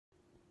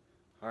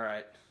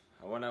Alright,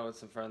 I went out with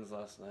some friends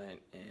last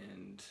night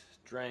and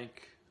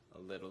drank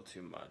a little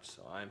too much,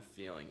 so I'm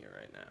feeling it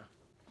right now.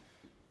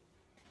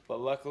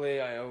 But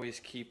luckily, I always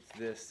keep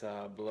this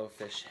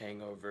Blowfish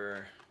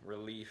hangover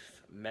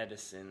relief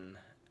medicine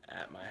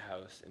at my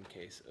house in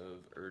case of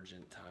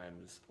urgent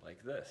times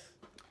like this.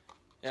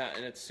 Yeah,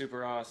 and it's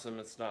super awesome.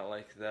 It's not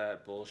like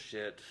that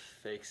bullshit,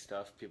 fake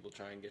stuff people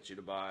try and get you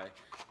to buy.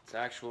 It's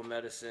actual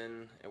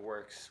medicine. It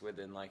works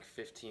within like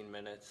 15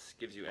 minutes.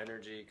 Gives you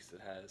energy because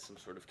it has some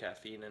sort of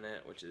caffeine in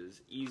it, which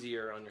is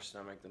easier on your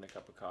stomach than a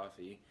cup of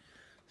coffee.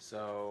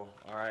 So,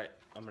 alright,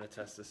 I'm going to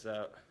test this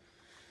out.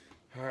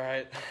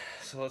 Alright,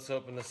 so let's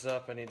open this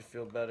up. I need to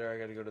feel better. I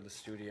gotta go to the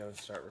studio and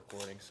start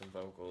recording some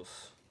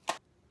vocals.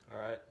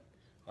 Alright,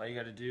 all you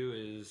gotta do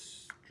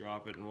is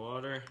drop it in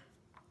water,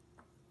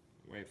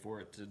 wait for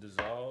it to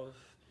dissolve,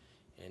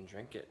 and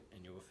drink it,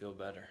 and you will feel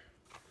better.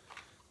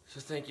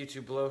 So thank you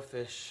to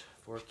Blowfish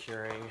for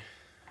curing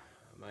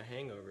my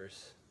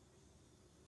hangovers.